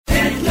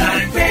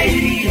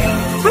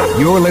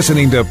You're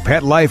listening to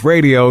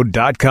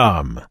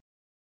PetLifeRadio.com.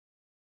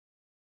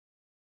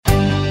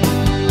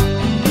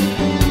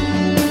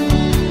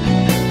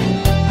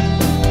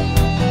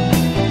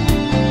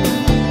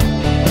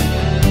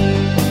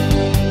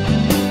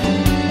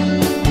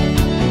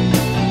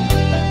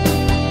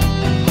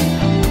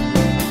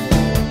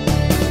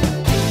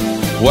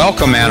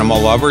 Welcome,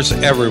 animal lovers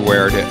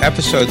everywhere, to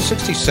episode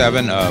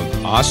 67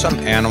 of Awesome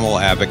Animal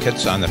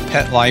Advocates on the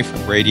Pet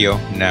Life Radio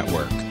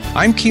Network.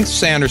 I'm Keith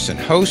Sanderson,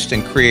 host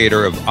and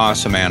creator of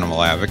Awesome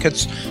Animal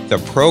Advocates, the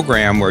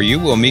program where you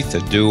will meet the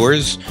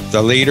doers,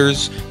 the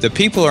leaders, the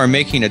people who are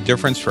making a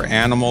difference for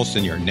animals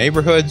in your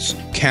neighborhoods,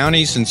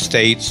 counties, and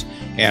states,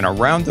 and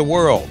around the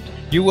world.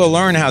 You will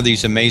learn how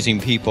these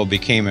amazing people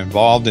became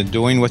involved in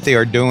doing what they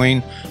are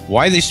doing,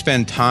 why they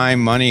spend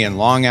time, money, and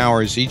long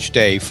hours each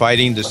day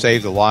fighting to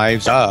save the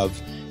lives of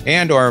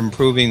and or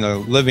improving the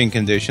living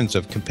conditions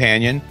of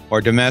companion or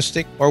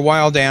domestic or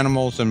wild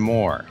animals and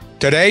more.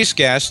 Today's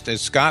guest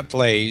is Scott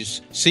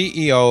Blaze,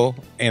 CEO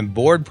and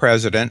board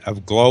president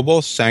of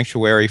Global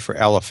Sanctuary for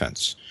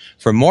Elephants.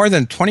 For more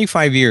than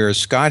 25 years,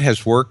 Scott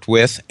has worked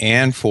with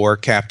and for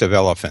captive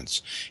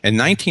elephants. In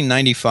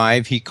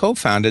 1995, he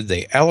co-founded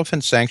the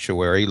Elephant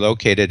Sanctuary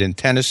located in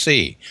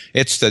Tennessee.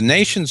 It's the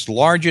nation's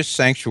largest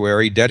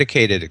sanctuary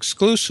dedicated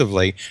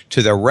exclusively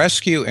to the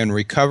rescue and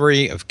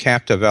recovery of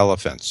captive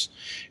elephants.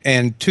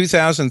 In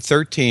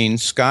 2013,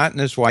 Scott and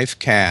his wife,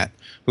 Kat,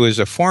 who is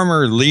a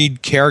former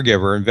lead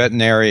caregiver and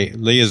veterinary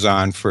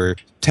liaison for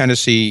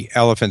Tennessee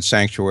Elephant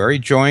Sanctuary,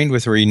 joined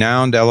with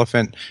renowned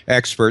elephant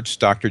experts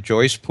Dr.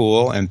 Joyce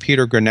Poole and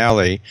Peter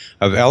Granelli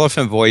of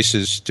Elephant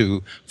Voices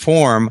to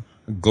form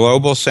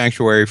Global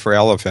Sanctuary for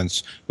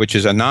Elephants, which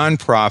is a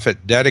nonprofit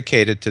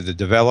dedicated to the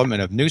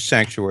development of new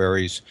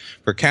sanctuaries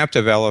for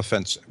captive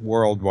elephants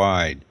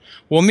worldwide.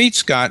 We'll meet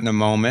Scott in a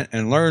moment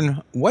and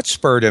learn what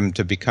spurred him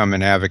to become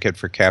an advocate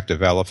for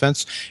captive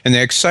elephants and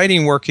the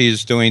exciting work he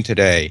is doing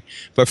today.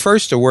 But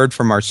first, a word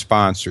from our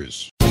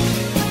sponsors.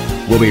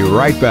 We'll be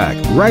right back,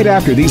 right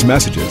after these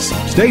messages.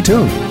 Stay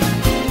tuned.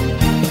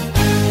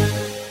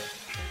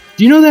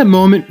 Do you know that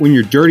moment when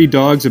your dirty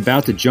dog's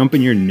about to jump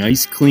in your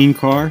nice, clean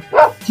car?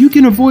 You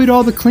can avoid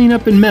all the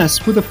cleanup and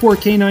mess with a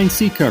 4K9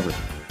 seat cover.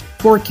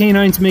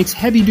 4K9s makes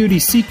heavy-duty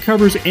seat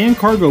covers and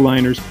cargo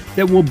liners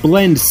that will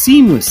blend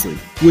seamlessly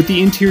with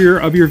the interior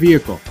of your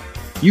vehicle.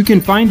 You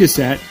can find us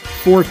at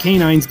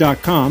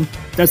 4K9s.com.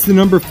 That's the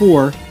number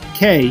 4,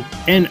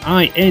 KNINES.com,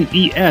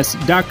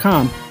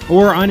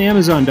 or on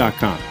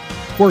Amazon.com.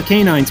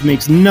 4K9s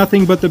makes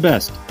nothing but the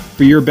best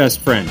for your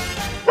best friend.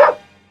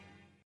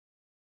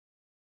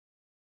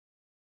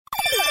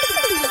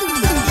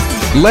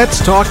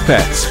 Let's Talk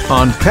Pets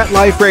on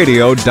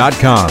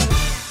PetLifeRadio.com.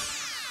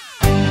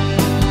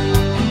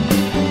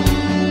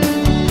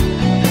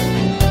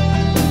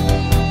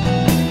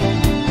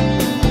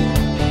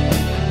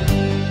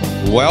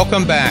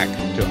 Welcome back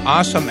to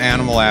Awesome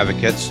Animal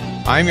Advocates.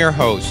 I'm your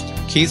host,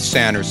 Keith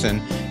Sanderson,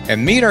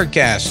 and meet our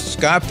guest,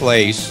 Scott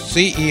Blaze,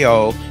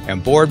 CEO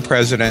and board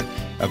president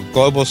of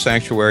Global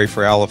Sanctuary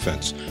for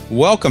Elephants.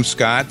 Welcome,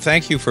 Scott.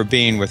 Thank you for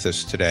being with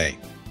us today.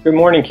 Good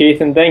morning, Keith,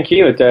 and thank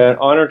you. It's an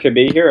honor to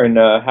be here and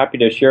happy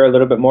to share a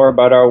little bit more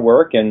about our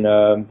work and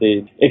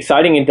the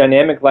exciting and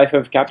dynamic life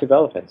of captive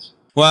elephants.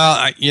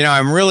 Well,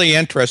 I'm really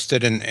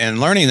interested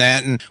in learning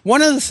that. And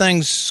one of the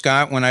things,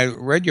 Scott, when I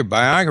read your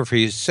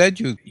biography, it said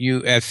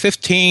you at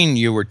 15,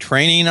 you were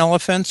training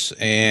elephants,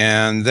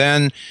 and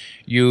then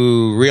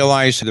you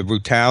realized the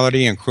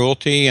brutality and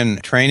cruelty in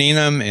training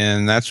them,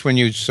 and that's when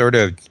you sort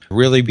of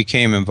really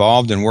became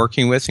involved in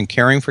working with and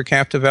caring for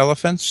captive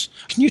elephants.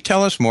 Can you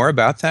tell us more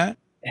about that?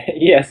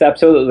 Yes,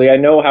 absolutely. I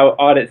know how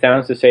odd it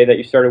sounds to say that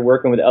you started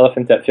working with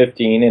elephants at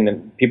 15, and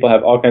then people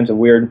have all kinds of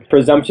weird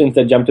presumptions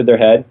that jump to their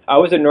head. I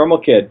was a normal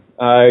kid.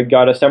 I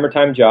got a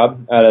summertime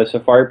job at a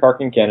safari park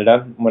in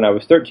Canada when I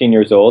was 13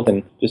 years old,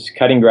 and just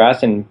cutting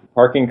grass and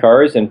parking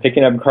cars and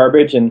picking up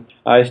garbage. And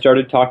I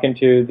started talking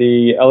to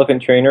the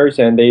elephant trainers,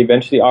 and they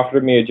eventually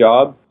offered me a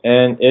job.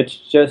 And it's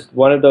just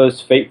one of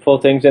those fateful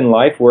things in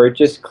life where it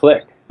just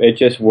clicked. It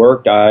just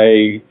worked.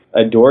 I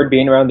adored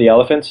being around the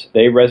elephants.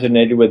 They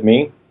resonated with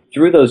me.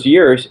 Through those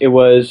years, it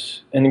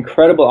was an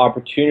incredible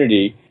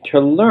opportunity to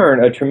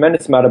learn a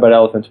tremendous amount about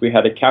elephants. We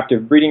had a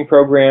captive breeding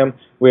program.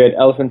 We had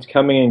elephants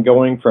coming and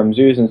going from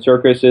zoos and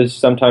circuses,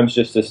 sometimes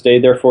just to stay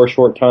there for a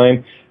short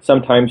time,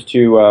 sometimes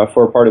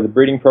for a part of the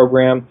breeding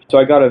program. So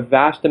I got a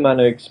vast amount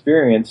of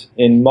experience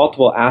in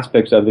multiple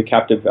aspects of the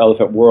captive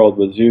elephant world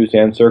with zoos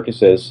and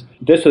circuses.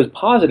 This was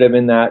positive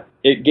in that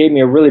it gave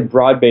me a really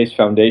broad-based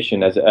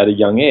foundation at a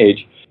young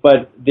age.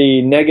 But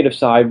the negative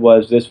side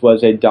was this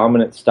was a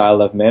dominant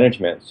style of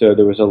management. So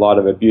there was a lot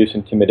of abuse,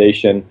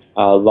 intimidation,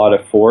 a lot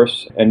of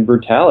force and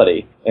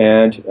brutality.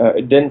 And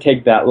it didn't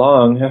take that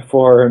long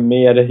for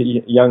me at a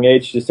young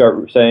age to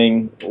start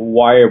saying,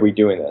 why are we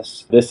doing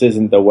this? This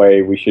isn't the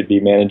way we should be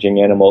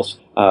managing animals.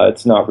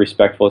 It's not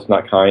respectful. It's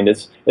not kind.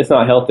 It's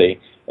not healthy.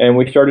 And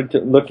we started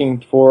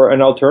looking for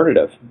an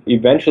alternative.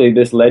 Eventually,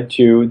 this led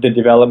to the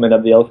development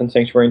of the Elephant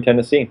Sanctuary in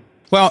Tennessee.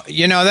 Well,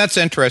 that's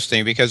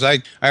interesting because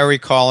I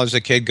recall as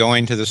a kid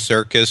going to the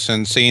circus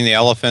and seeing the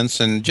elephants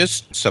and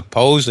just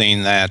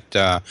supposing that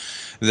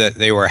that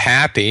they were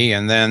happy,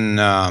 and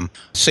then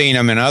seeing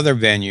them in other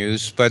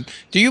venues. But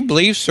do you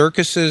believe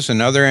circuses and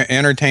other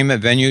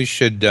entertainment venues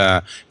should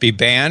be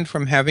banned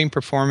from having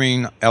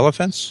performing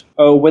elephants?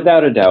 Oh,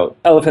 without a doubt.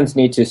 Elephants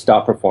need to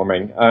stop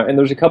performing, and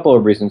there's a couple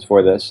of reasons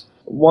for this.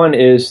 One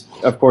is,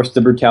 of course,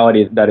 the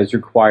brutality that is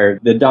required,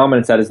 the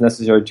dominance that is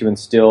necessary to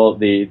instill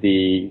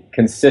the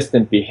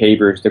consistent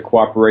behaviors, the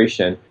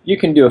cooperation. You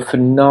can do a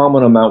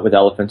phenomenal amount with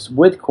elephants,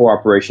 with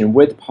cooperation,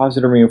 with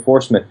positive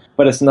reinforcement,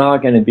 but it's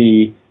not going to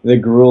be the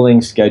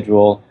grueling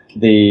schedule,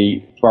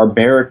 the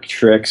barbaric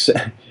tricks.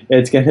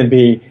 It's going to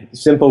be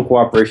simple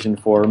cooperation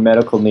for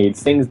medical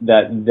needs, things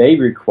that they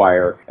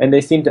require, and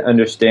they seem to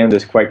understand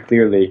this quite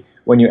clearly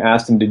when you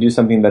ask them to do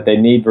something that they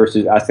need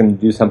versus ask them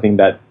to do something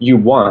that you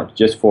want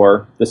just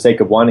for the sake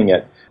of wanting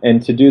it.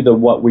 And to do the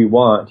what we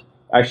want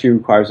actually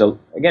requires,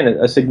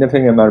 a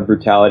significant amount of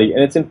brutality,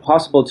 and it's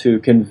impossible to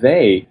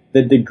convey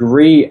the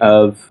degree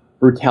of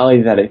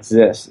brutality that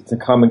exists. It's a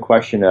common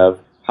question of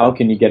how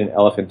can you get an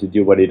elephant to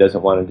do what he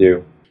doesn't want to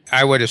do?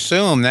 I would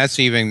assume that's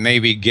even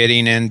maybe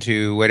getting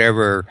into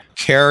whatever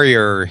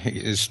carrier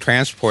is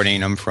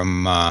transporting them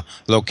from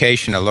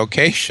location to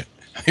location.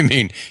 I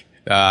mean,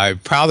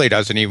 probably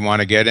doesn't even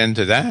want to get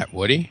into that,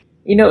 would he?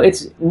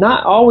 It's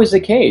not always the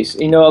case.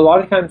 A lot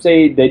of times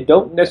they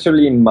don't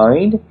necessarily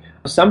mind.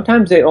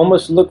 Sometimes they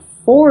almost look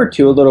forward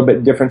to a little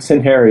bit different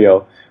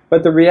scenario.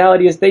 But the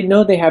reality is they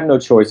know they have no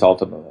choice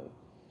ultimately.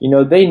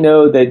 They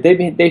know that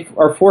they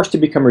are forced to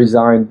become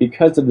resigned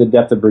because of the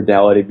depth of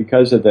brutality,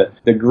 because of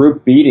the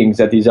group beatings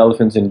that these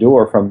elephants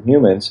endure from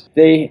humans.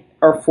 They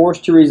are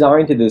forced to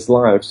resign to this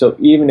life. So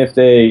even if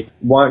they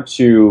want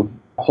to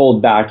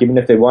hold back, even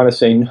if they want to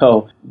say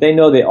no, they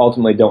know they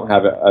ultimately don't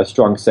have a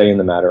strong say in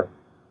the matter.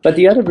 But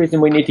the other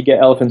reason we need to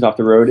get elephants off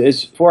the road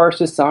is for our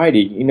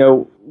society.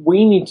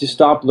 We need to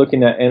stop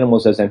looking at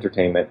animals as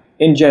entertainment.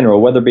 In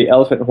general, whether it be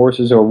elephant,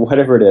 horses, or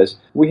whatever it is,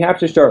 we have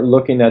to start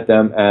looking at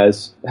them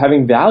as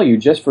having value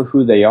just for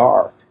who they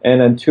are.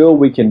 And until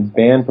we can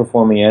ban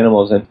performing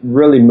animals and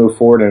really move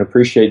forward and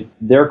appreciate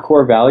their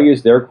core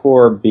values, their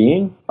core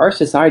being, our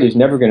society is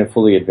never going to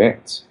fully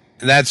advance.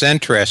 That's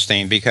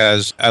interesting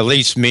because, at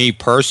least me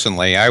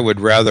personally, I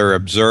would rather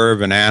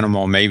observe an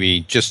animal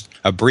maybe just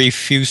a brief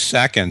few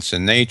seconds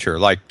in nature.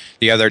 Like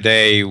the other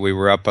day, we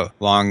were up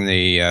along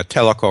the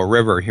Tellico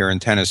River here in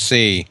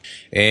Tennessee,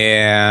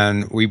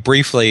 and we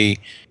briefly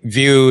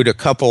viewed a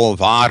couple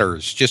of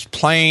otters just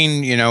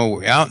playing,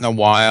 out in the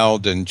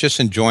wild and just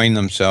enjoying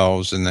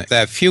themselves. And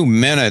that few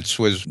minutes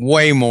was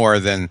way more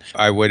than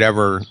I would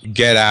ever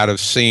get out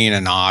of seeing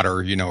an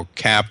otter,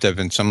 captive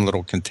in some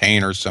little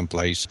container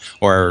someplace,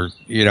 or,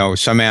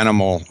 some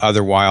animal,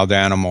 other wild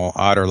animal,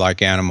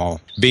 otter-like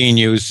animal being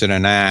used in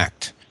an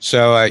act.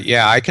 So,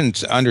 I can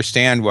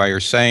understand why you're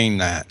saying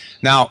that.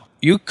 Now,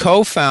 you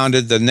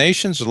co-founded the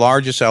nation's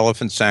largest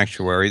elephant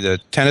sanctuary, the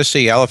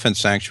Tennessee Elephant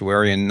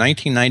Sanctuary, in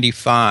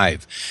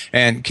 1995.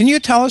 And can you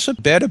tell us a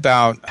bit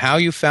about how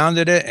you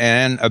founded it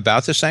and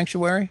about the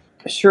sanctuary?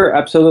 Sure,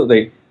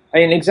 absolutely.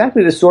 And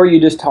exactly the story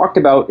you just talked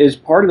about is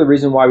part of the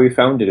reason why we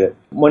founded it.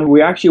 When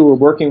we actually were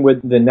working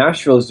with the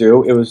Nashville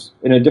Zoo, it was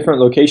in a different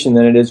location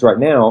than it is right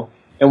now.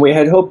 And we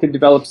had hoped to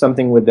develop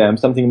something with them,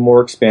 something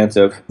more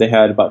expansive. They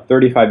had about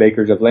 35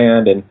 acres of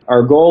land, and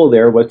our goal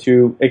there was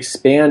to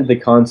expand the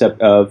concept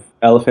of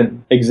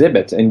elephant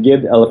exhibits and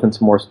give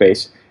elephants more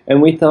space.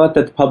 And we thought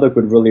that the public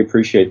would really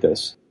appreciate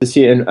this, to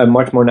see a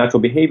much more natural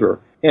behavior.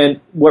 And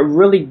what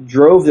really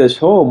drove this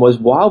home was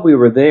while we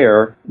were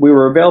there, we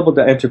were available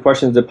to answer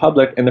questions of the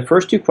public. And the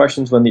first two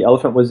questions when the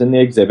elephant was in the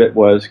exhibit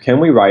was, can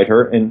we ride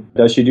her and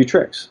does she do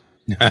tricks?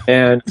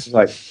 And it's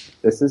like,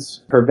 this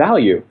is her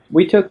value.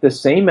 We took the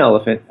same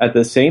elephant at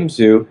the same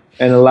zoo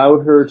and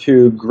allowed her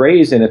to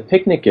graze in a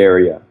picnic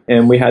area.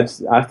 And we had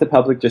asked the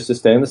public just to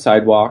stay on the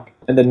sidewalk.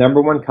 And the number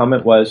one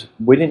comment was,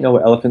 we didn't know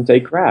elephants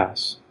ate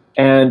grass.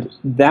 And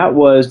that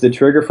was the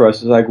trigger for us.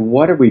 It's like,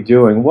 what are we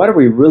doing? What are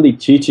we really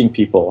teaching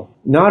people?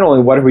 Not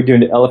only what are we doing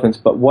to elephants,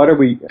 but what are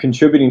we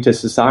contributing to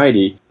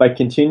society by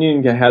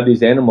continuing to have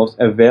these animals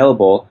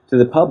available to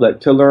the public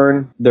to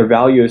learn their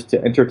values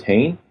to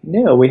entertain?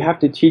 No, we have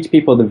to teach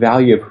people the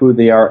value of who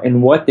they are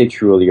and what they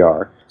truly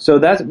are. So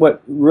that's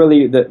what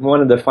really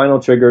one of the final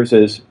triggers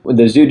is when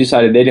the zoo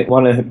decided they didn't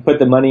want to put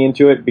the money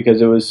into it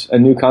because it was a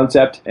new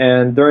concept.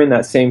 And during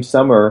that same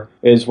summer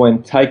is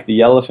when Tyke the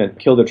elephant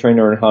killed a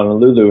trainer in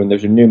Honolulu, and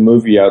there's a new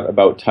movie out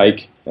about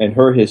Tyke and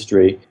her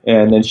history.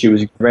 And then she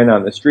was ran out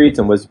in the streets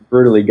and was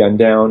brutally gunned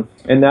down.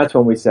 And that's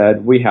when we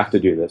said, we have to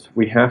do this.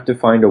 We have to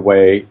find a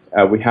way.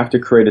 We have to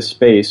create a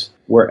space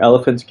where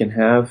elephants can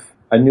have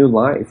a new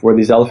life, where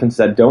these elephants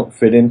that don't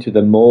fit into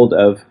the mold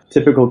of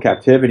typical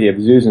captivity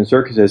of zoos and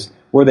circuses,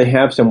 where they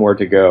have somewhere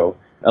to go.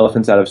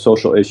 elephants out of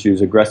social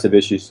issues, aggressive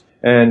issues.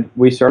 And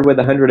we started with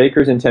 100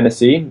 acres in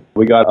Tennessee.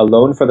 We got a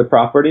loan for the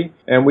property,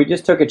 and we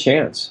just took a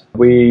chance.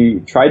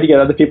 We tried to get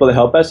other people to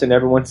help us, and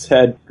everyone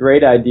said,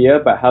 great idea,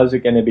 but how's it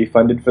going to be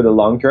funded for the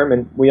long term?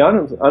 And we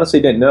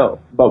honestly didn't know.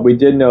 But we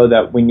did know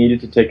that we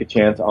needed to take a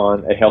chance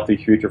on a healthy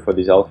future for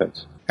these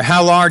elephants.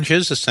 How large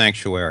is the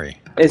sanctuary?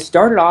 It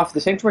started off,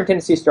 the sanctuary in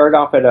Tennessee started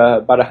off at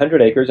about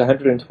 100 acres,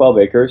 112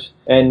 acres,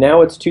 and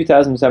now it's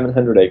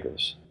 2,700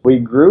 acres. We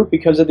grew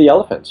because of the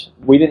elephants.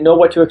 We didn't know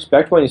what to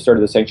expect when you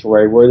started the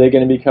sanctuary. Were they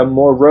going to become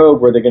more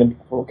rogue? Were they going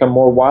to become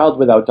more wild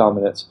without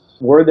dominance?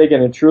 Were they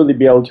going to truly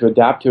be able to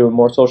adapt to a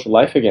more social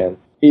life again?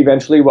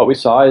 Eventually, what we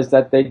saw is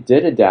that they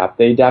did adapt.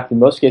 They adapt in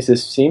most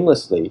cases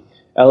seamlessly.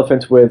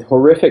 Elephants with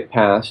horrific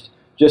past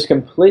just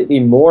completely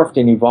morphed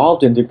and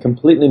evolved into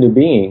completely new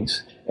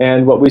beings.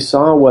 And what we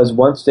saw was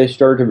once they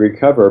started to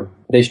recover,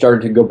 they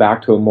started to go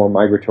back to a more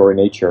migratory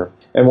nature.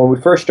 And when we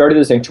first started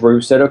the sanctuary,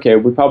 we said, okay,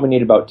 we probably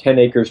need about 10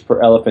 acres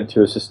per elephant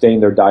to sustain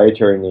their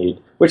dietary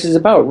need, which is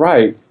about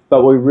right.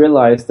 But we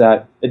realized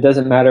that it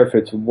doesn't matter if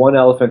it's 1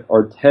 elephant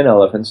or 10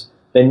 elephants.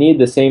 They need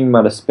the same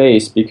amount of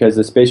space because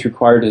the space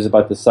required is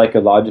about the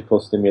psychological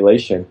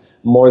stimulation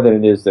more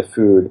than it is the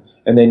food.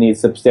 And they need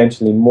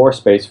substantially more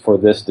space for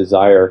this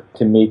desire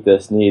to meet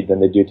this need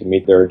than they do to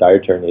meet their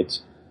dietary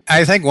needs.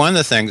 I think one of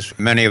the things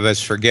many of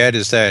us forget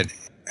is that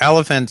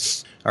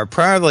elephants are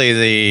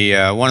probably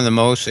one of the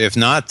most, if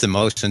not the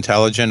most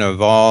intelligent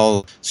of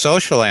all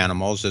social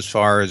animals as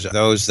far as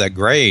those that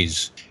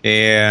graze.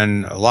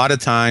 And a lot of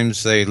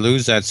times they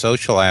lose that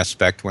social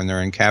aspect when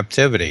they're in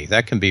captivity.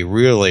 That can be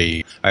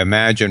really, I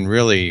imagine,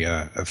 really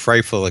a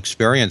frightful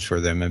experience for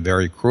them and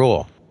very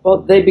cruel. Well,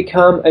 they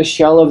become a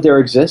shell of their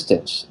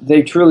existence.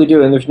 They truly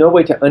do, and there's no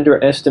way to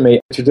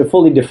underestimate, to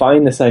fully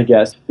define this, I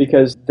guess,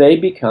 because they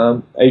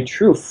become a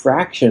true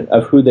fraction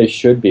of who they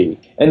should be.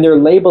 And they're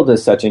labeled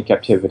as such in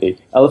captivity.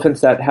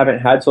 Elephants that haven't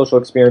had social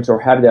experience or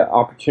have the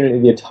opportunity,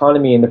 the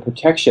autonomy, and the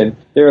protection,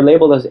 they're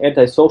labeled as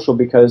antisocial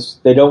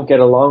because they don't get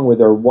along with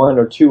their 1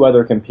 or 2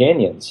 other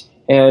companions.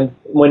 And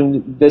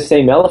when this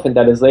same elephant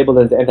that is labeled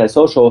as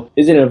antisocial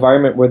is in an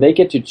environment where they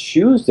get to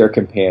choose their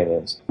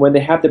companions, when they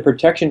have the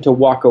protection to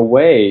walk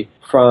away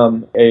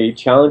from a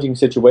challenging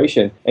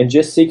situation and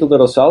just seek a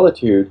little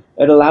solitude,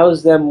 it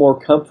allows them more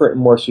comfort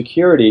and more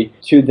security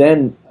to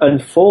then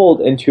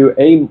unfold into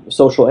a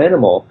social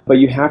animal. But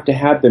you have to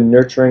have the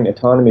nurturing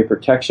autonomy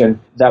protection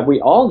that we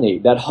all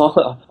need, that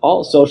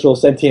all social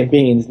sentient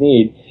beings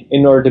need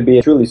in order to be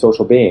a truly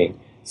social being.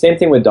 Same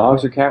thing with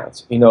dogs or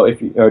cats,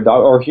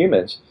 or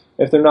humans.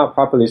 If they're not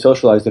properly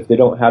socialized, if they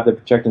don't have the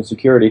protection and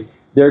security,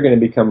 they're going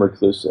to become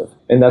reclusive.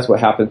 And that's what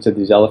happens to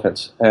these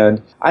elephants.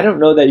 And I don't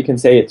know that you can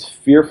say it's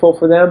fearful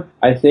for them.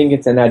 I think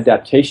it's an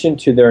adaptation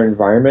to their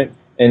environment,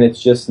 and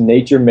it's just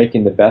nature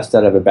making the best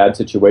out of a bad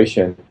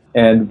situation.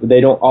 And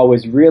they don't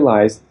always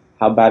realize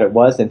how bad it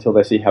was until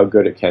they see how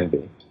good it can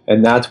be.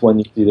 And that's when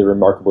you see the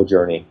remarkable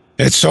journey.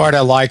 It's sort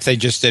of like they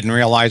just didn't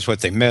realize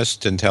what they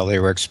missed until they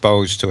were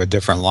exposed to a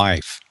different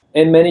life.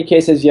 In many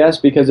cases, yes,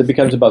 because it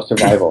becomes about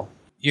survival.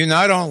 You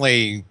not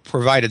only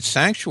provided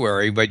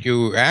sanctuary, but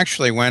you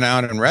actually went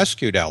out and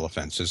rescued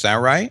elephants. Is that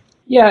right?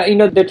 Yeah,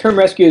 the term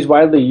rescue is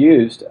widely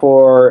used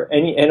for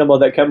any animal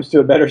that comes to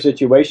a better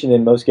situation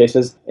in most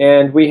cases.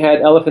 And we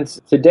had elephants.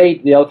 To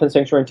date, the Elephant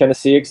Sanctuary in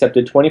Tennessee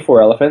accepted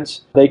 24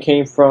 elephants. They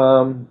came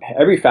from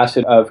every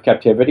facet of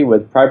captivity,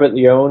 with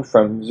privately owned,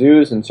 from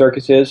zoos and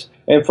circuses,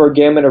 and for a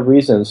gamut of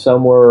reasons.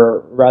 Some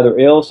were rather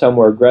ill, some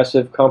were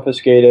aggressive,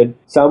 confiscated.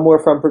 Some were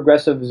from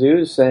progressive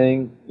zoos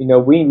saying,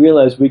 we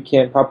realize we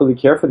can't properly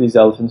care for these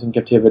elephants in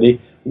captivity.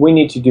 We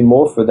need to do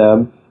more for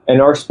them. And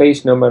our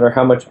space, no matter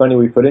how much money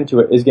we put into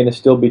it, is going to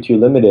still be too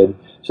limited.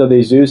 So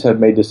these zoos have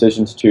made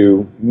decisions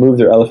to move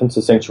their elephants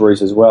to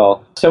sanctuaries as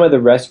well. Some of the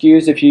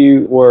rescues,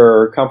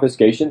 were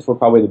confiscations, were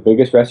probably the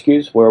biggest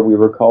rescues, where we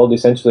were called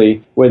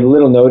essentially with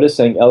little notice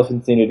saying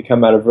elephants needed to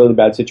come out of really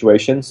bad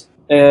situations.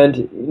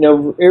 And,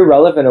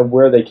 irrelevant of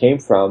where they came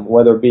from,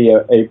 whether it be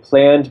a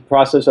planned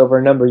process over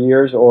a number of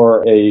years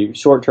or a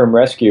short-term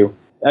rescue,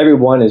 every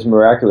one is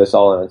miraculous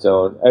all on its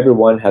own. Every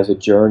one has a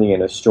journey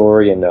and a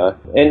story and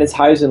its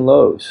highs and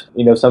lows.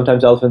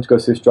 Sometimes elephants go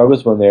through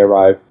struggles when they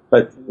arrive,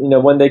 but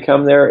when they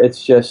come there,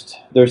 it's just,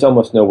 there's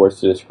almost no words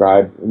to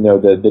describe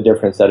the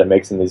difference that it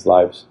makes in these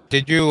lives.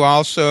 Did you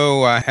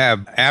also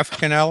have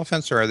African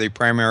elephants, or are they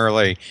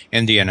primarily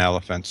Indian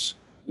elephants?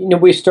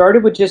 We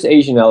started with just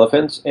Asian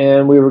elephants,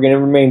 and we were going to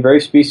remain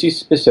very species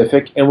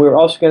specific, and we were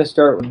also going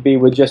to be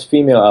with just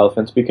female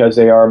elephants because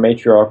they are a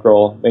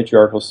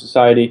matriarchal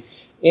society.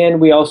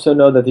 And we also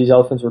know that these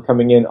elephants were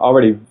coming in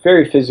already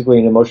very physically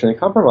and emotionally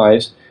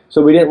compromised,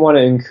 so we didn't want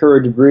to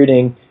encourage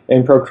breeding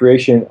and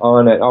procreation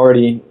on an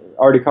already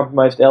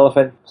compromised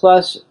elephant.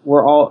 Plus,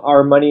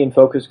 our money and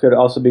focus could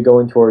also be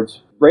going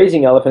towards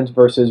raising elephants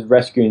versus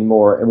rescuing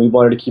more, and we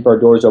wanted to keep our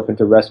doors open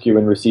to rescue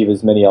and receive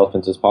as many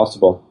elephants as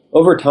possible.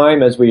 Over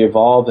time, as we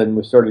evolved and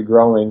we started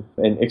growing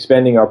and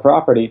expanding our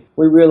property,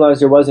 we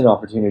realized there was an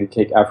opportunity to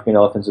take African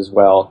elephants as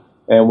well.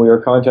 And we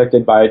were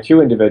contacted by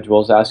 2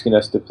 individuals asking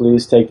us to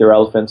please take their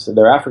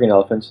African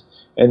elephants.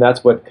 And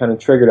that's what kind of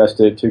triggered us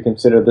to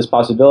consider this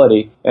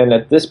possibility. And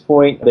at this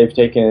point, they've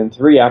taken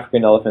 3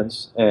 African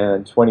elephants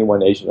and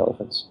 21 Asian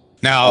elephants.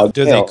 Now,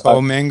 do they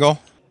commingle?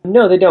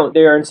 No, they don't.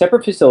 They are in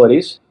separate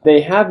facilities.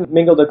 They have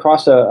mingled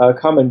across a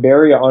common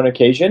barrier on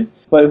occasion.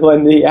 But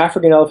when the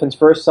African elephants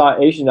first saw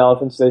Asian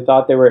elephants, they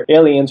thought they were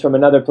aliens from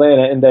another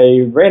planet, and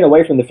they ran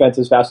away from the fence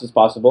as fast as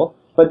possible.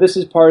 But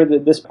this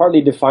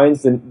partly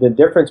defines the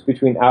difference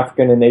between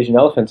African and Asian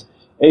elephants.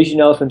 Asian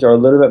elephants are a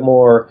little bit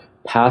more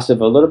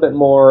passive, a little bit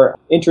more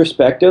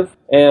introspective,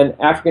 and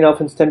African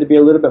elephants tend to be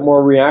a little bit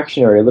more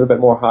reactionary, a little bit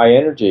more high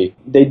energy.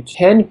 They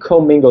can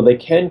commingle, they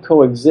can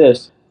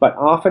coexist, but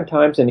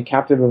oftentimes in a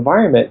captive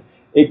environment,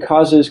 it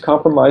causes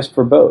compromise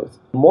for both.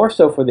 More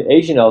so for the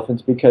Asian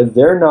elephants because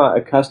they're not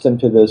accustomed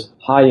to this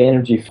high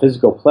energy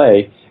physical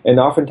play, and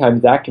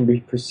oftentimes that can be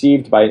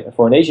perceived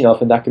for an Asian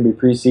elephant, that can be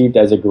perceived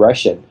as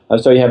aggression.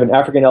 So you have an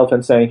African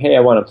elephant saying, hey, I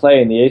want to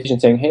play, and the Asian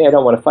saying, hey, I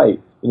don't want to fight.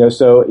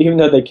 So even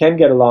though they can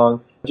get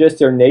along, just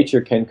their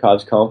nature can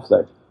cause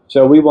conflict.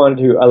 So we wanted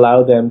to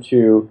allow them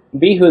to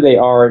be who they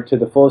are to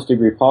the fullest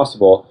degree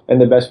possible,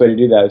 and the best way to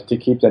do that is to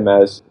keep them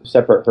as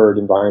separate herd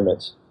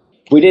environments.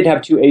 We did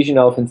have 2 Asian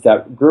elephants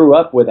that grew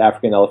up with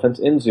African elephants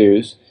in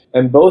zoos,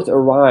 and both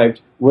arrived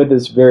with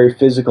this very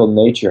physical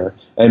nature,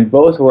 and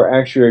both were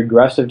actually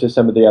aggressive to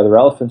some of the other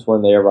elephants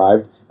when they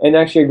arrived, and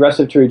actually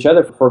aggressive to each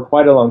other for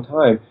quite a long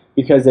time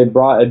because they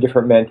brought a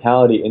different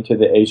mentality into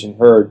the Asian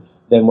herd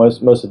than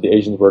most of the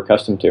Asians were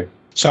accustomed to.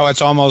 So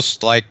it's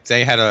almost like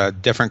they had a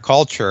different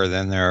culture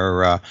than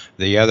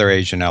the other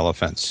Asian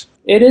elephants.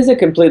 It is a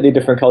completely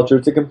different culture.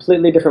 It's a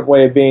completely different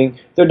way of being.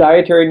 Their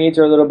dietary needs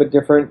are a little bit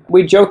different.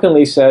 We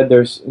jokingly said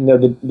there's,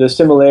 the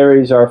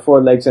similarities are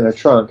 4 legs and a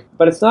trunk,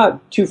 but it's not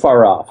too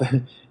far off.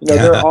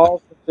 They're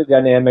all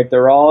dynamic.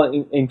 They're all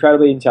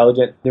incredibly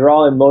intelligent. They're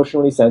all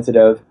emotionally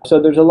sensitive. So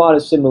there's a lot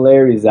of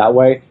similarities that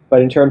way.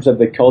 But in terms of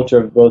the culture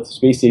of both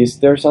species,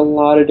 there's a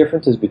lot of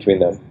differences between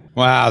them.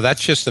 Wow,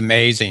 that's just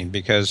amazing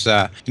because,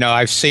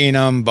 I've seen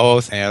them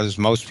both, as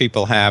most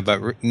people have,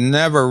 but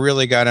never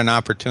really got an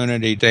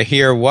opportunity to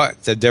hear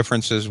what the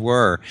differences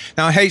were.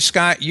 Now, hey,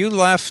 Scott, you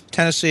left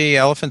Tennessee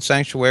Elephant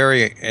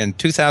Sanctuary in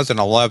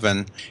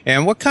 2011,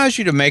 and what caused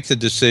you to make the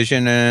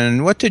decision,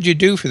 and what did you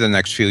do for the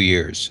next few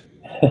years?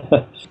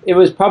 It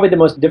was probably the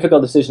most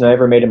difficult decision I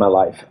ever made in my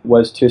life,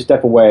 was to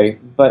step away.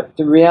 But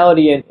the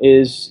reality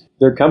is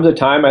there comes a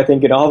time, I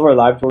think, in all of our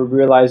lives where we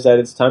realize that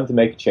it's time to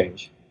make a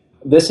change.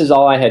 This is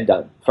all I had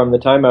done. From the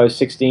time I was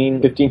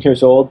 15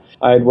 years old,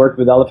 I had worked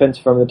with elephants.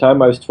 From the time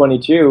I was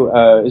 22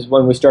 is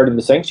when we started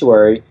the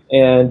sanctuary.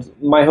 And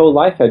my whole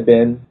life had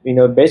been,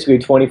 basically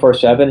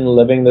 24/7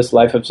 living this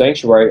life of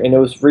sanctuary. And it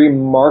was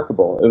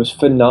remarkable. It was a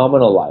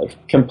phenomenal life.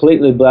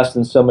 Completely blessed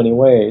in so many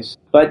ways.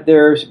 But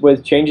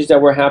with changes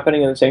that were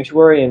happening in the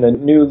sanctuary and a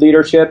new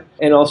leadership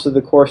and also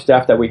the core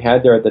staff that we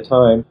had there at the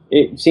time,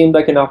 it seemed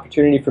like an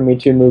opportunity for me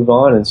to move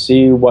on and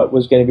see what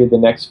was going to be the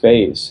next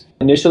phase.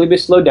 Initially, we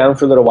slowed down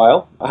for a little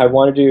while. I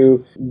wanted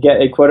to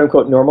get a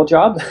quote-unquote normal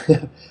job.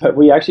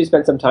 We actually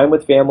spent some time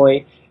with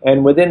family,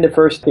 and within the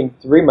first, 2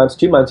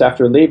 months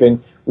after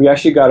leaving, we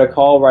actually got a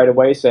call right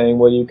away saying,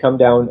 will you come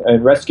down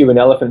and rescue an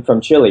elephant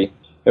from Chile?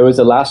 It was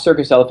the last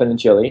circus elephant in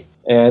Chile,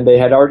 and they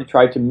had already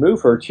tried to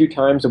move her 2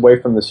 times away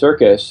from the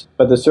circus,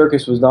 but the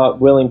circus was not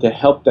willing to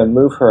help them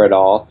move her at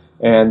all.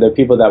 And the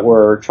people that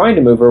were trying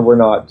to move her were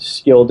not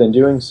skilled in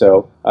doing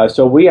so.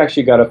 So we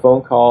actually got a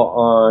phone call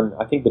on,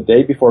 I think, the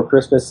day before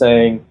Christmas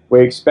saying,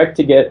 we expect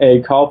to get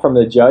a call from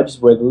the judge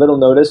with little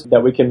notice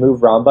that we can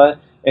move Ramba.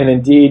 And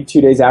indeed, 2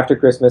 days after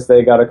Christmas,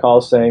 they got a call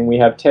saying, we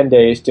have 10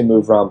 days to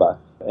move Ramba.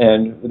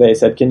 And they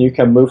said, can you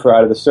come move her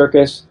out of the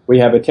circus? We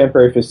have a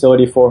temporary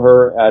facility for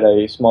her at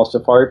a small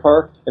safari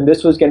park. And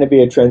this was going to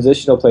be a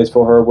transitional place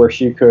for her where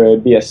she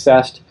could be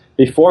assessed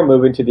before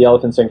moving to the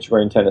Elephant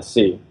Sanctuary in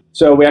Tennessee.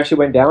 So we actually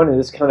went down, and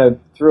this kind of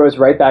threw us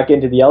right back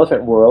into the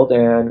elephant world,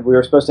 and we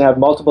were supposed to have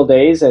multiple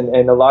days and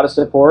a lot of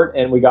support,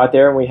 and we got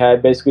there and we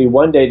had basically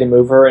 1 day to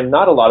move her and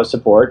not a lot of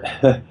support.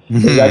 It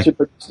was actually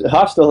a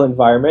hostile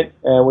environment,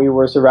 and we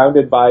were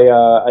surrounded by,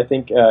 at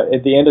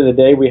the end of the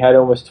day, we had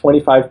almost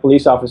 25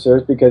 police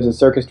officers because the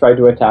circus tried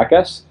to attack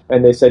us,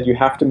 and they said, you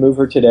have to move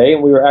her today,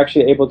 and we were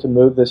actually able to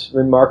move this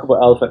remarkable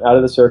elephant out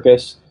of the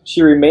circus.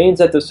 She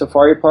remains at the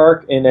safari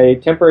park in a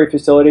temporary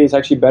facility. It's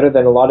actually better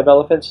than a lot of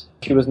elephants.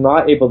 She was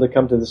not able to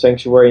come to the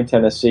sanctuary in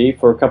Tennessee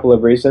for a couple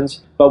of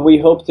reasons, but we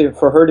hope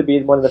for her to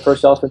be one of the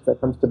first elephants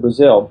that comes to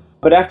Brazil.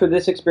 But after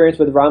this experience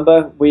with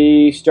Ramba,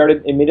 we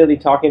started immediately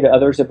talking to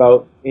others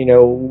about,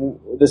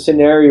 the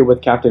scenario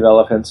with captive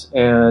elephants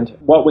and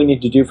what we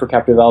need to do for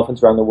captive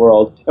elephants around the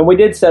world. And we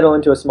did settle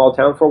into a small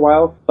town for a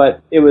while,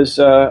 but it was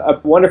a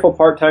wonderful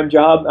part-time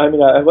job.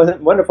 It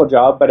wasn't a wonderful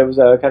job, but it was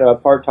a kind of a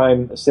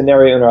part-time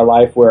scenario in our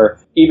life where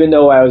even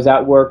though I was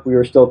at work, we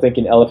were still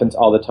thinking elephants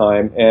all the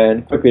time,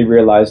 and quickly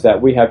realized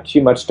that we have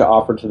too much to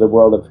offer to the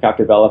world of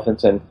captive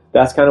elephants, and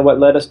that's kind of what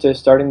led us to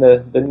starting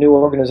the new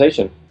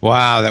organization.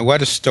 Wow,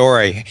 what a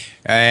story.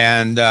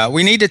 And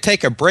we need to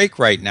take a break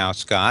right now,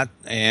 Scott.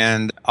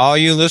 And all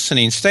you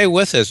listening, stay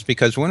with us,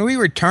 because when we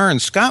return,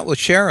 Scott will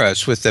share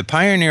us with the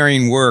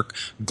pioneering work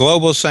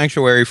Global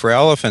Sanctuary for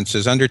Elephants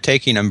is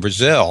undertaking in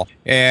Brazil.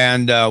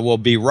 And we'll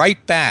be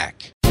right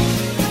back.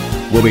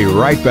 We'll be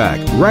right back,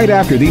 right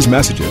after these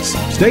messages.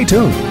 Stay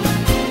tuned.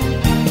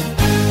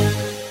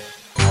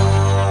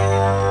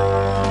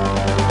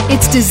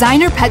 It's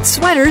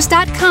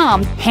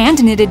DesignerPetSweaters.com.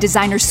 Hand-knitted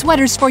designer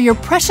sweaters for your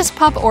precious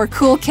pup or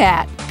cool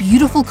cat.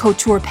 Beautiful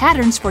couture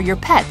patterns for your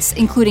pets,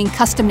 including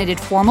custom-knitted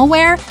formal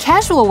wear,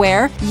 casual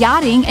wear,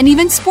 yachting, and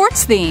even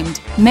sports-themed.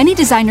 Many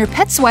designer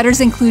pet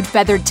sweaters include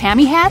feathered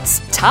tammy hats,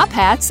 top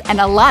hats,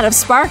 and a lot of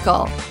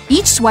sparkle.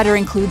 Each sweater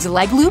includes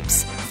leg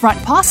loops,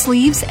 front paw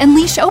sleeves, and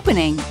leash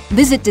opening.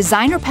 Visit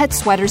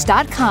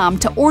DesignerPetSweaters.com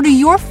to order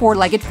your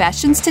four-legged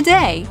fashions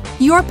today.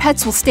 Your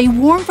pets will stay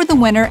warm for the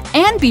winter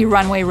and be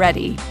runway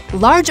ready.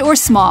 Large or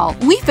small,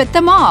 we fit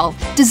them all.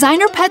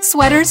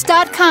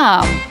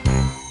 DesignerPetSweaters.com.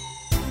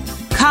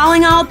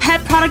 Calling all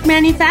pet product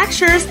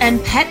manufacturers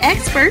and pet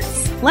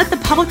experts. Let the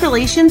public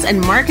relations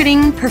and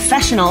marketing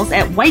professionals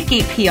at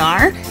Whitegate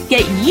PR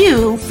get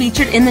you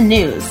featured in the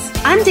news.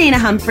 I'm Dana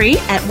Humphrey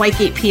at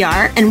Whitegate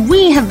PR, and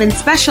we have been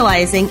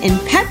specializing in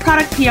pet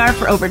product PR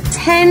for over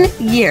 10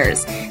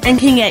 years and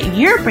can get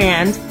your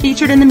brand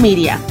featured in the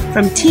media,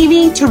 from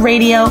TV to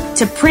radio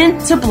to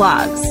print to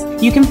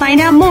blogs. You can find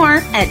out more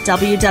at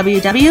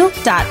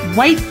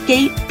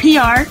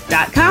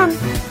www.whitegatepr.com.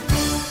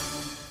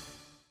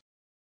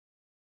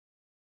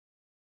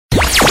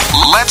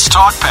 Let's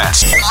talk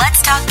pets.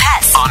 Let's talk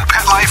pets On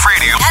Pet Life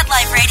Radio.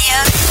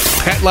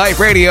 Pet Life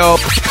Radio.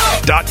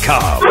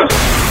 PetLifeRadio.com.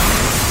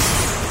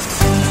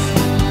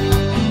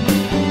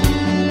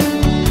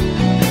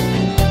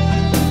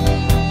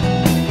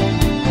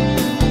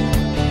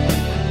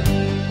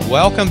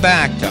 Welcome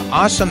back to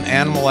Awesome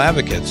Animal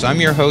Advocates. I'm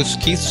your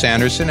host, Keith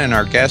Sanderson, and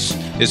our guest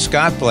is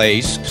Scott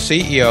Blaze,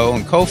 CEO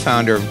and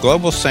co-founder of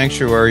Global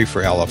Sanctuary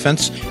for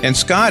Elephants. And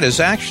Scott is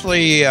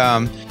actually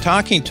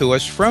talking to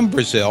us from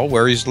Brazil,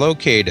 where he's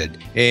located.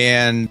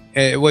 And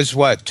it was,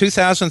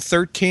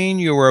 2013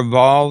 you were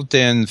involved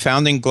in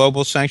founding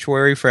Global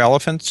Sanctuary for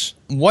Elephants?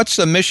 What's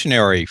the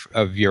missionary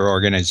of your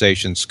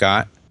organization,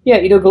 Scott? Yeah,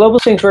 Global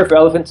Sanctuary for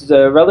Elephants is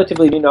a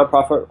relatively new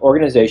nonprofit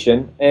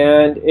organization,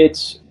 and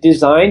it's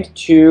designed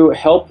to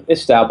help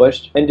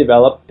establish and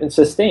develop and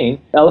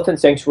sustain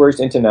elephant sanctuaries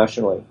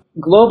internationally.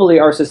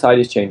 Globally, our society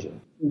is changing.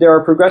 There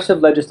are progressive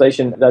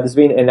legislation that is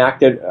being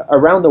enacted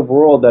around the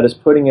world that is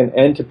putting an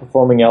end to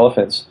performing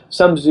elephants.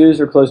 Some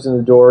zoos are closing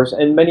their doors,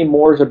 and many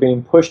more are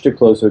being pushed to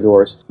close their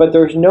doors. But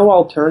there's no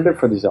alternative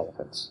for these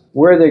elephants.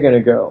 Where are they going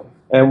to go?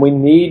 And we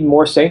need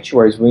more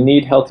sanctuaries. We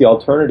need healthy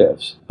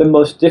alternatives. The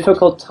most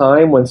difficult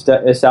time when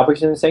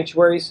establishing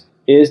sanctuaries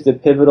is the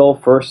pivotal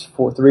first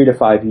 3 to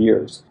 5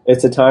 years.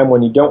 It's a time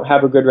when you don't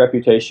have a good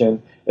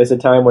reputation. It's a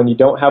time when you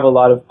don't have a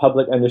lot of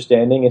public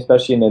understanding,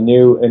 especially in a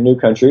new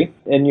country.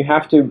 And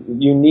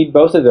you need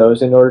both of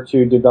those in order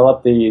to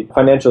develop the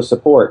financial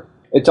support.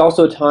 It's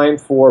also a time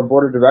for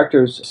board of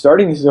directors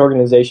starting these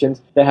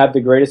organizations that have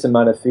the greatest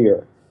amount of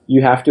fear.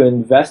 You have to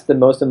invest the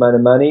most amount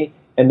of money.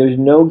 And there's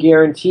no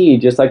guarantee,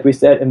 just like we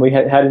said, and we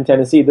had in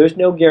Tennessee, there's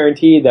no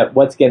guarantee that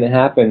what's going to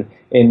happen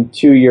in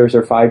 2 years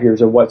or 5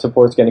 years or what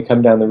support's going to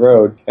come down the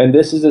road. And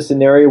this is a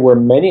scenario where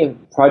many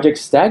projects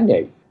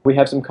stagnate. We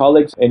have some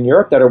colleagues in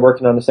Europe that are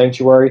working on a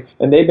sanctuary,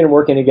 and they've been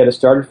working to get it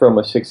started for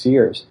almost 6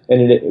 years.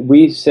 And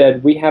we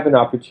said we have an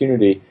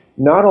opportunity.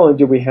 Not only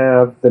do we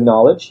have the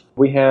knowledge,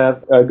 we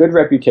have a good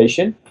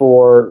reputation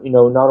for,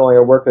 not only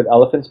our work with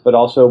elephants, but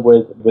also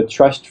with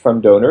trust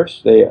from donors.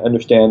 They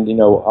understand,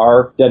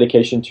 our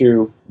dedication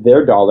to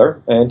their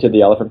dollar and to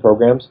the elephant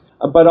programs.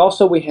 But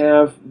also we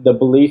have the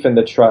belief and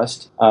the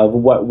trust of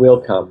what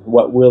will come,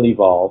 what will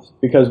evolve,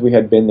 because we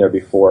had been there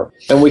before.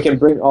 And we can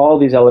bring all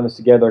these elements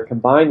together,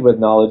 combined with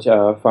knowledge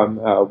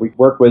we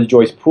work with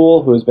Joyce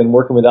Poole, who has been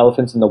working with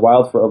elephants in the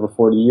wild for over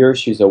 40 years.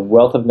 She's a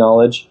wealth of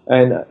knowledge.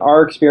 And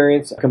our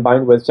experience,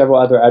 combined with several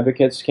other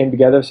advocates, came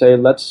together to say,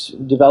 let's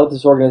develop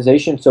this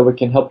organization so we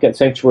can help get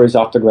sanctuaries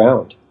off the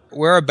ground.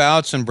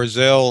 Whereabouts in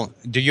Brazil,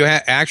 do you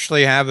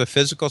actually have a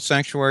physical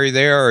sanctuary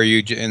there, or are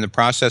you in the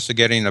process of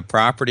getting the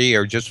property,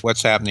 or just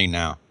what's happening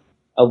now?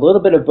 A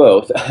little bit of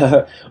both.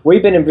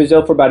 We've been in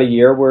Brazil for about a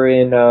year. We're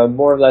in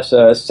more or less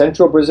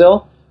central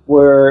Brazil.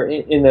 We're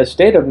in the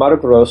state of Mato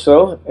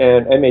Grosso,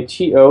 and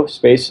MATO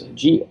space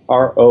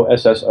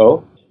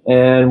GROSSO,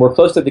 and we're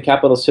close to the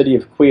capital city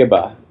of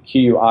Cuiabá,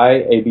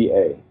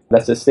 Cuiaba.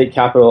 That's the state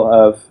capital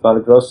of Mato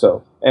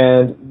Grosso.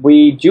 And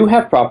we do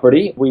have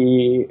property.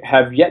 We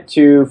have yet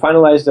to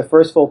finalize the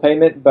first full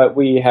payment, but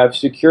we have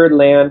secured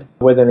land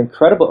with an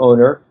incredible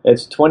owner.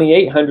 It's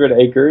 2,800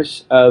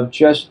 acres of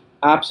just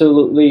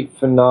absolutely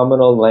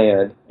phenomenal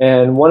land.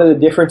 And one of the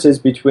differences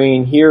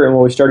between here and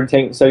when we started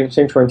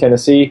Sanctuary in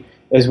Tennessee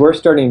is we're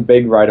starting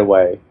big right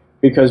away.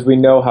 because we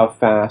know how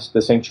fast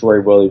the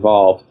sanctuary will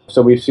evolve.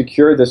 So we've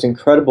secured this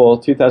incredible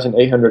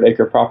 2,800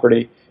 acre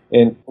property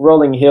in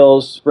rolling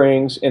hills,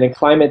 springs, in a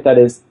climate that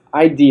is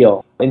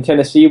ideal. In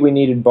Tennessee, we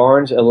needed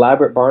barns,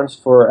 elaborate barns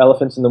for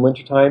elephants in the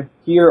wintertime.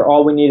 Here,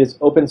 all we need is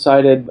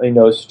open-sided,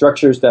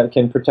 structures that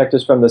can protect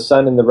us from the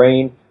sun and the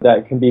rain,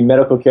 that can be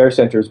medical care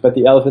centers. But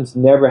the elephants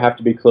never have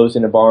to be closed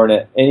in a barn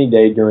at any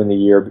day during the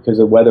year because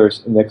the weather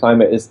and the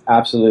climate is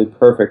absolutely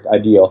perfect,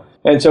 ideal.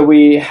 And so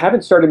we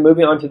haven't started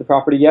moving onto the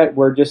property yet.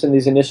 We're just in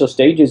these initial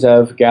stages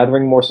of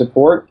gathering more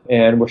support,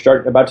 and we're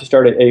about to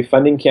start a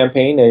funding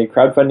campaign, a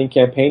crowdfunding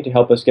campaign to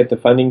help us get the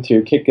funding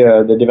to kick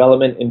the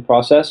development in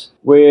process.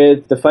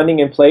 With the funding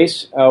in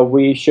place,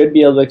 we should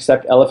be able to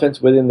accept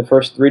elephants within the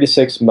first 3 to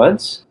 6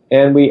 months,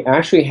 and we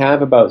actually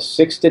have about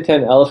 6 to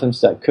 10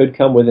 elephants that could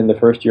come within the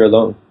first year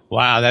alone.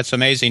 Wow, that's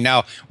amazing.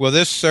 Now, will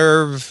this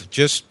serve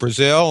just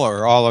Brazil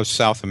or all of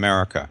South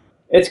America?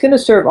 It's going to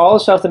serve all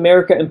of South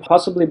America and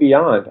possibly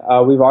beyond.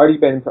 We've already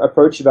been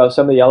approached about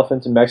some of the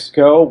elephants in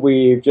Mexico.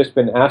 We've just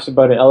been asked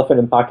about an elephant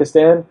in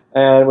Pakistan,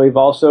 and we've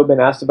also been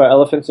asked about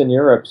elephants in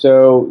Europe.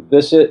 So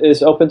this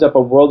opens up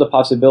a world of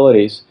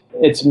possibilities.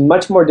 It's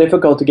much more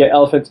difficult to get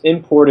elephants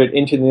imported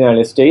into the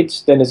United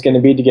States than it's going to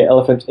be to get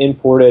elephants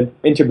imported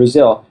into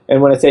Brazil.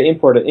 And when I say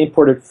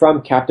imported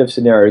from captive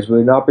scenarios. We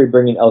will not be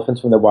bringing elephants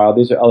from the wild.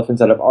 These are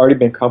elephants that have already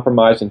been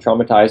compromised and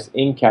traumatized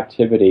in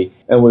captivity,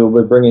 and we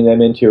will be bringing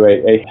them into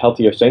a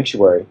healthier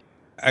sanctuary.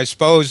 I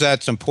suppose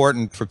that's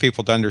important for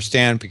people to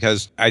understand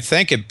because I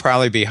think it'd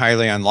probably be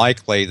highly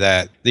unlikely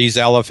that these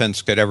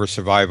elephants could ever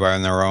survive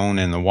on their own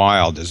in the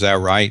wild. Is that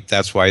right?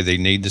 That's why they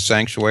need the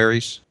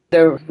sanctuaries?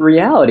 The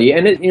reality,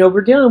 and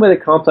we're dealing with a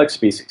complex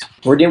species.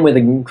 We're dealing with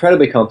an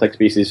incredibly complex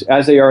species,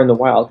 as they are in the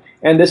wild.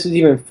 And this is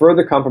even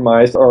further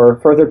compromised or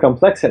further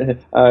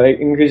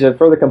increase of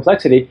further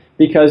complexity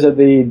because of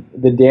the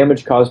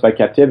damage caused by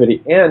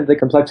captivity and the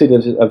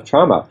complexity of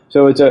trauma.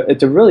 So it's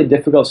a really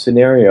difficult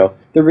scenario.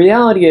 The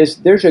reality is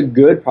there's a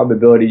good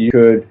probability you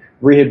could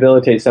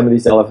rehabilitate some of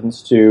these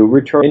elephants to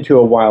return into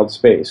a wild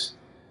space.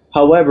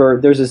 However,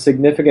 there's a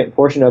significant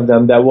portion of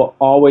them that will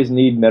always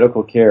need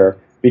medical care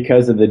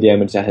because of the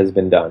damage that has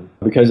been done,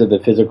 because of the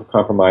physical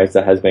compromise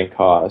that has been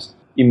caused.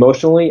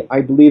 Emotionally, I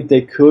believe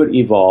they could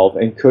evolve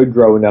and could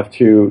grow enough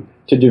to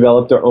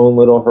develop their own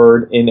little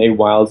herd in a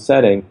wild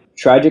setting.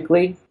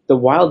 Tragically, the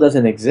wild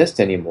doesn't exist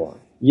anymore.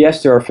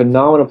 Yes, there are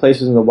phenomenal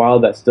places in the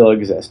wild that still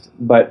exist,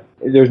 but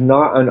there's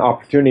not an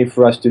opportunity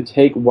for us to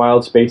take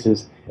wild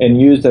spaces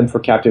and use them for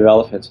captive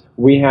elephants.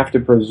 We have to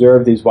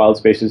preserve these wild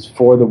spaces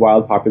for the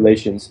wild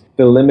populations,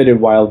 the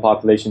limited wild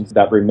populations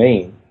that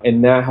remain.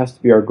 And that has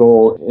to be our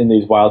goal in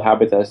these wild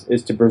habitats,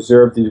 is to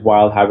preserve these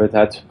wild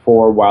habitats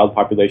for wild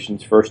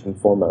populations first and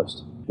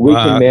foremost. We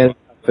can manage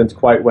elephants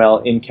quite well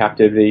in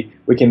captivity.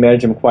 We can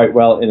manage them quite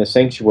well in a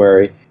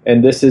sanctuary,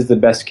 and this is the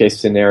best case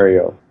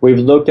scenario. We've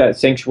looked at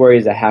sanctuary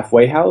as a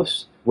halfway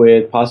house,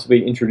 with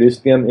possibly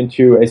introducing them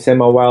into a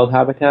semi-wild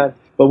habitat.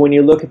 But when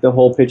you look at the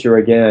whole picture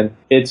again,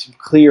 it's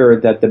clear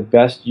that the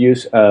best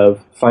use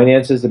of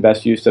finances, the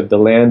best use of the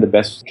land, the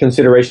best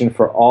consideration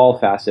for all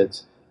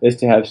facets is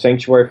to have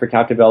sanctuary for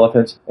captive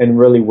elephants and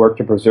really work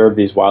to preserve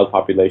these wild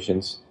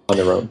populations on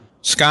their own.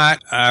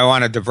 Scott, I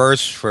want to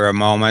diverse for a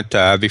moment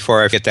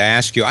before I get to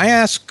ask you. I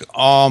ask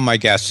all my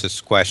guests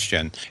this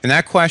question, and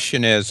that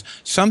question is,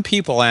 some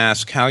people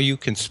ask how you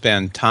can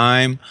spend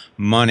time,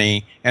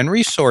 money, and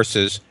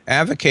resources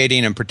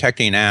advocating and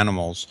protecting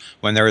animals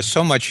when there is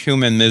so much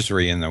human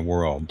misery in the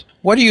world.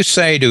 What do you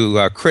say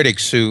to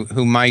critics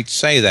who might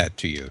say that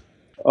to you?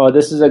 Oh,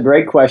 this is a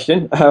great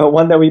question,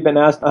 one that we've been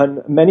asked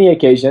on many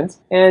occasions.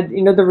 And,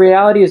 the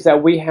reality is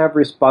that we have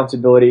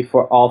responsibility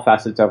for all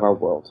facets of our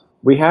world.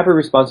 We have a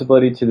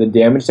responsibility to the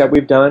damage that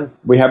we've done.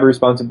 We have a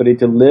responsibility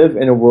to live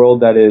in a world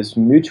that is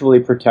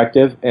mutually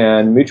protective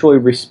and mutually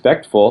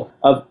respectful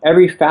of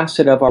every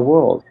facet of our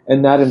world,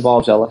 and that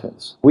involves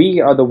elephants.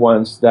 We are the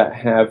ones that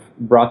have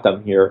brought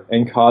them here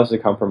and caused the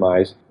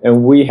compromise,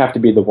 and we have to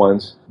be the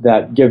ones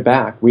that give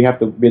back. We have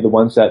to be the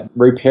ones that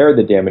repair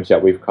the damage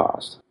that we've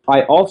caused.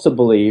 I also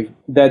believe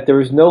that there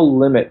is no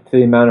limit to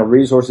the amount of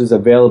resources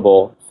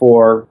available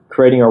for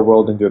creating our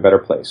world into a better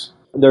place.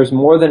 There's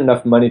more than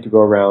enough money to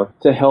go around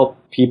to help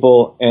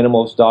people,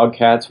 animals, dog,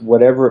 cats,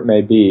 whatever it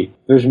may be.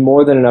 There's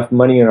more than enough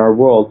money in our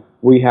world.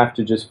 We have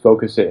to just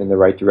focus it in the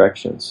right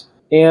directions.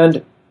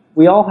 And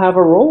we all have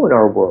a role in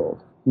our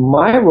world.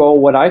 My role,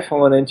 what I've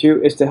fallen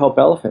into, is to help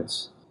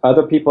elephants.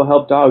 Other people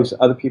help dogs.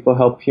 Other people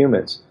help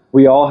humans.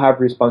 We all have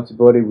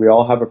responsibility. We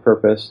all have a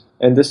purpose.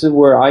 And this is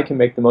where I can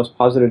make the most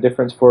positive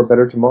difference for a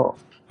better tomorrow.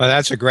 Well,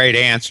 that's a great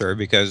answer,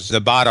 because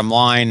the bottom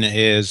line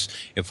is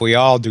if we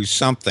all do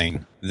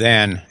something,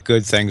 then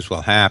good things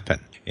will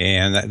happen.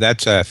 And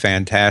that's a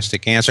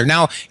fantastic answer.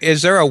 Now,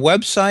 is there a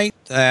website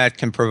that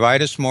can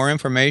provide us more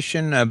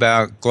information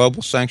about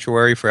Global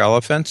Sanctuary for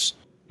Elephants?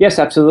 Yes,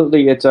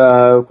 absolutely. It's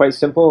quite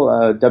simple,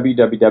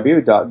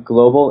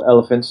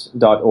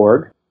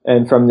 www.globalelephants.org.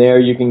 And from there,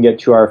 you can get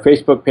to our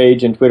Facebook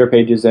page and Twitter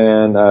pages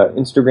and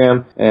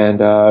Instagram.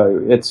 And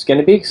it's going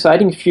to be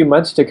exciting few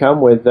months to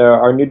come with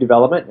our new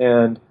development.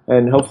 And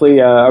and hopefully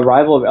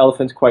arrival of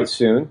elephants quite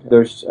soon.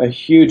 There's a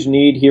huge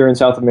need here in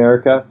South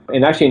America,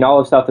 and actually in all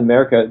of South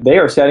America. They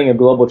are setting a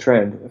global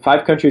trend.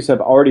 5 countries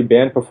have already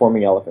banned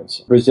performing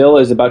elephants. Brazil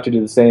is about to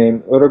do the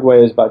same.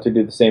 Uruguay is about to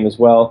do the same as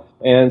well.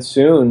 And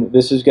soon,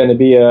 this is going to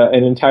be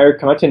an entire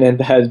continent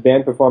that has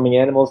banned performing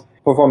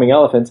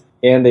elephants,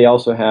 and they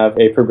also have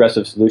a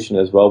progressive solution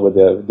as well with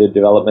the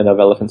development of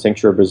Elephant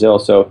Sanctuary Brazil.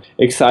 So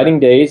exciting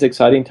days,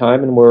 exciting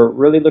time, and we're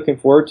really looking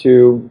forward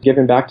to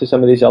giving back to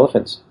some of these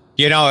elephants.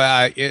 You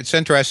know, it's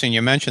interesting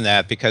you mentioned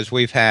that because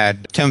we've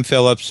had Tim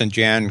Phillips and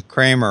Jan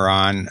Kramer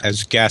on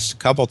as guests a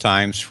couple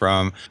times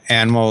from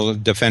Animal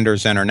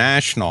Defenders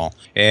International,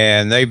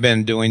 and they've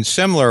been doing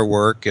similar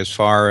work as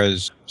far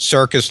as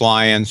circus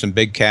lions and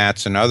big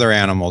cats and other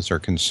animals are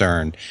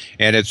concerned.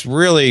 And it's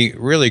really,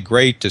 really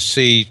great to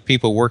see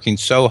people working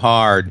so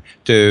hard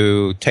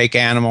to take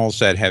animals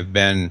that have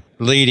been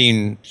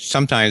leading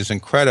sometimes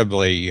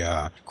incredibly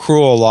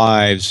cruel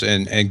lives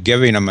and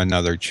giving them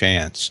another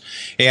chance.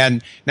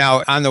 And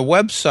now on the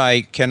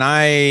website, can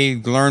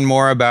I learn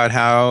more about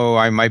how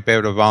I might be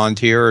able to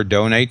volunteer or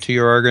donate to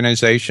your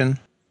organization?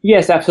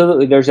 Yes,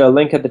 absolutely. There's a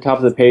link at the top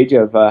of the page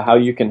of how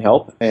you can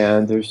help,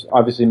 and there's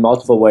obviously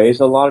multiple ways.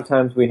 A lot of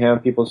times we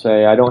have people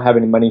say, I don't have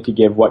any money to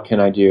give, what can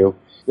I do?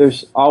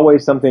 There's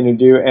always something to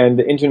do, and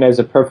the internet is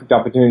a perfect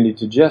opportunity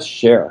to just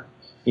share.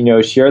 You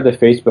know, share the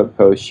Facebook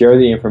post, share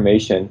the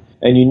information,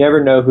 and you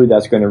never know who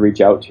that's going to reach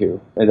out to.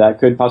 And that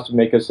could possibly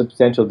make a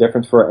substantial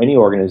difference for any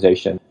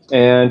organization.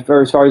 And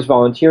as far as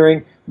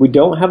volunteering, we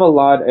don't have a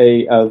lot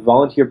of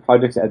volunteer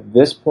projects at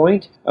this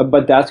point,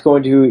 but that's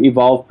going to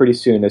evolve pretty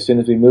soon. As soon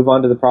as we move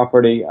onto the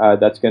property,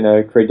 that's going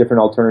to create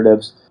different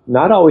alternatives.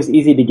 Not always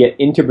easy to get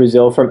into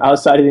Brazil from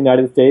outside of the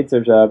United States.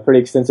 There's a pretty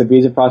extensive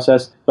visa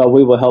process, but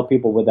we will help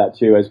people with that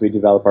too as we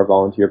develop our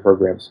volunteer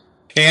programs.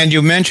 And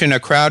you mentioned a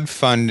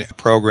crowdfund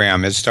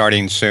program is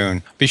starting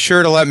soon. Be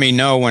sure to let me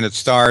know when it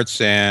starts,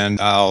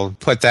 and I'll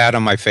put that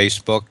on my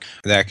Facebook.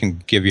 That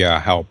can give you a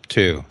help,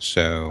 too.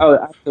 Oh,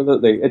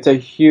 absolutely. It's a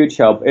huge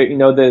help.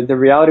 The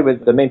reality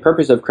with the main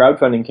purpose of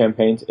crowdfunding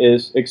campaigns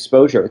is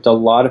exposure. It's a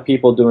lot of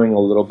people doing a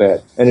little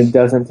bit, and it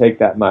doesn't take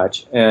that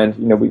much. And,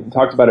 we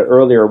talked about it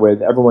earlier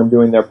with everyone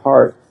doing their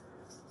part.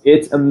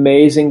 It's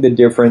amazing the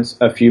difference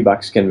a few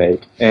bucks can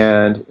make.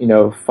 And,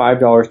 $5,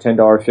 $10,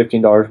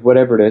 $15,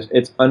 whatever it is,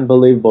 it's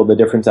unbelievable the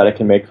difference that it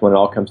can make when it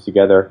all comes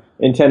together.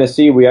 In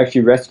Tennessee, we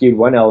actually rescued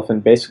one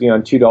elephant basically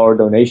on $2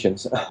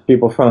 donations.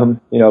 People from,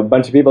 a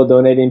bunch of people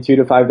donating $2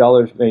 to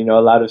 $5,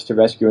 allowed us to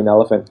rescue an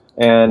elephant.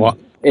 And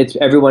It's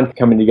everyone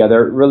coming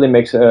together. It really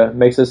makes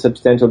a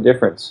substantial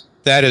difference.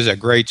 That is a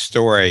great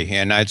story,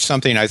 and it's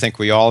something I think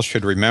we all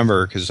should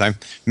remember, because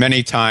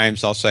many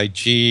times I'll say,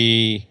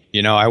 gee,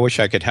 I wish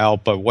I could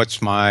help, but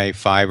what's my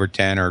 $5 or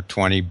 $10 or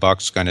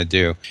 $20 going to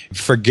do?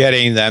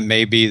 Forgetting that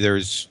maybe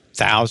there's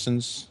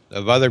thousands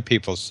of other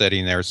people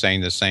sitting there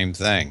saying the same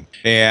thing.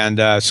 And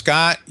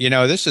Scott,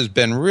 this has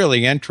been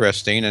really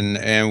interesting,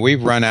 and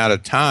we've run out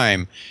of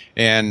time,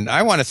 and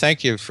I want to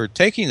thank you for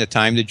taking the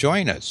time to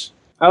join us.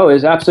 Oh,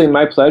 it's absolutely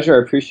my pleasure.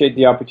 I appreciate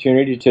the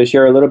opportunity to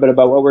share a little bit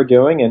about what we're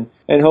doing and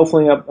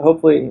hopefully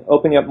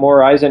opening up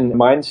more eyes and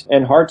minds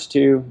and hearts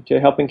to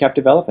helping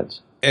captive elephants.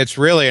 It's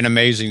really an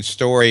amazing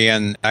story,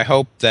 and I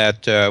hope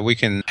that we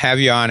can have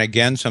you on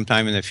again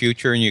sometime in the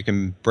future, and you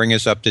can bring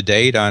us up to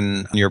date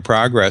on your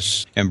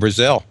progress in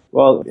Brazil.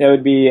 Well, it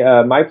would be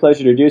my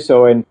pleasure to do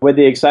so. And with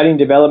the exciting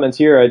developments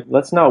here,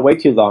 let's not wait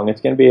too long.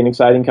 It's going to be an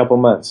exciting couple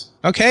months.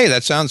 Okay,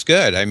 that sounds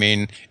good. I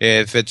mean,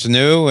 if it's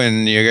new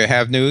and you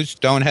have news,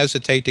 don't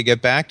hesitate to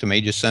get back to me.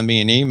 Just send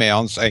me an email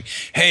and say,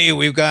 hey,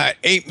 we've got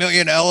 8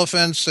 million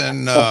elephants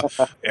and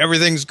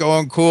everything's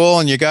going cool,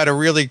 and you got to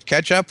really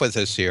catch up with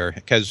us here,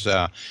 because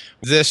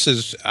this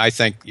is, I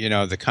think,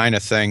 the kind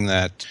of thing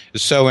that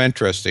is so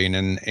interesting.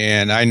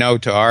 And I know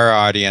to our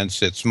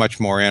audience, it's much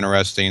more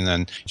interesting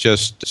than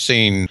just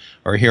seeing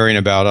or hearing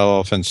about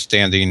elephants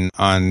standing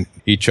on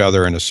each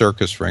other in a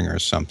circus ring or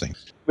something.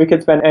 We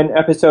could spend an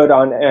episode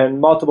on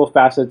multiple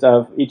facets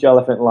of each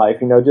elephant life,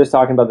 just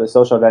talking about the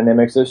social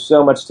dynamics. There's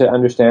so much to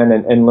understand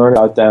and learn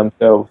about them.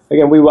 So,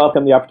 again, we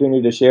welcome the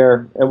opportunity to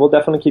share, and we'll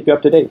definitely keep you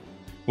up to date.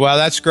 Well,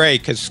 that's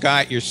great, because,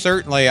 Scott, you're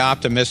certainly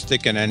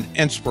optimistic and an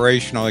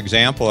inspirational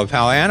example of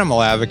how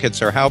animal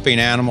advocates are helping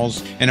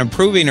animals and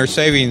improving or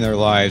saving their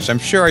lives. I'm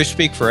sure I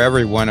speak for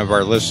every one of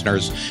our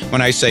listeners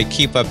when I say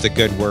keep up the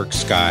good work,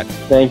 Scott.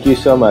 Thank you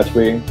so much.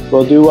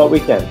 We'll do what we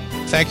can.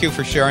 Thank you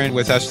for sharing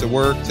with us the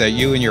work that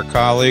you and your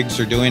colleagues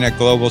are doing at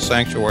Global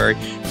Sanctuary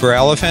for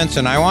Elephants.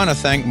 And I want to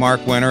thank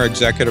Mark Winter,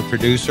 executive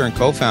producer and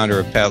co-founder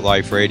of Pet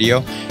Life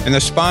Radio, and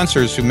the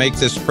sponsors who make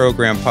this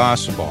program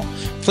possible.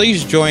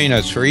 Please join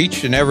us for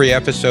each and every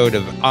episode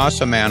of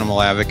Awesome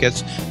Animal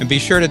Advocates, and be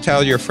sure to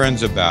tell your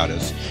friends about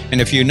us. And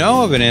if you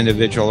know of an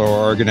individual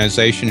or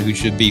organization who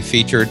should be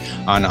featured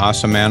on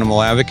Awesome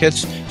Animal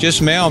Advocates,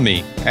 just mail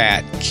me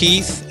at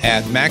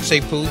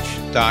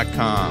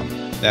keith@maxapooch.com.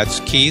 That's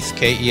Keith,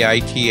 Keith,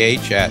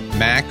 at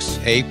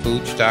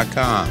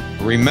maxapooch.com.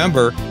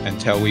 Remember,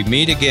 until we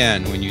meet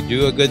again, when you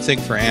do a good thing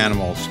for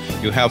animals,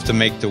 you help to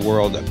make the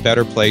world a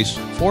better place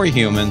for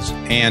humans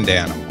and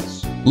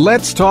animals.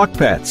 Let's Talk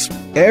Pets,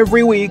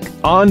 every week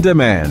on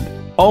demand,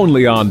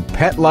 only on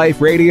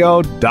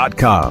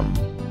PetLifeRadio.com.